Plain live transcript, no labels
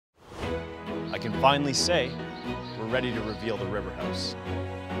I can finally say we're ready to reveal the river house.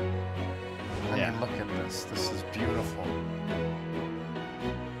 I mean, look at this. This is beautiful.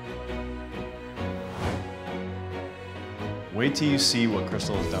 Wait till you see what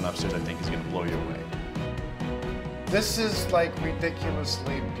Crystal has done upstairs. I think is going to blow you away. This is like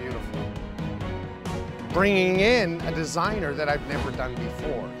ridiculously beautiful. Bringing in a designer that I've never done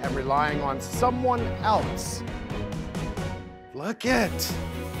before and relying on someone else. Look it.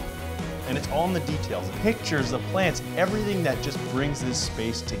 And it's all in the details, the pictures, the plants, everything that just brings this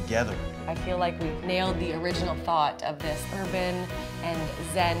space together. I feel like we've nailed the original thought of this urban and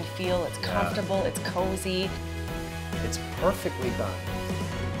zen feel. It's comfortable, it's cozy. It's perfectly done.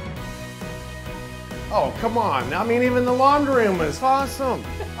 Oh, come on. I mean, even the laundry room is awesome.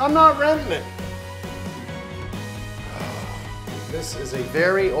 I'm not renting it. This is a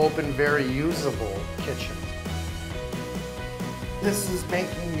very open, very usable kitchen. This is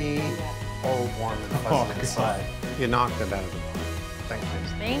making me all warm and fuzzy inside. You knocked it out of the park. Thank you.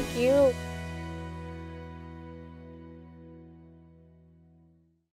 Thank you.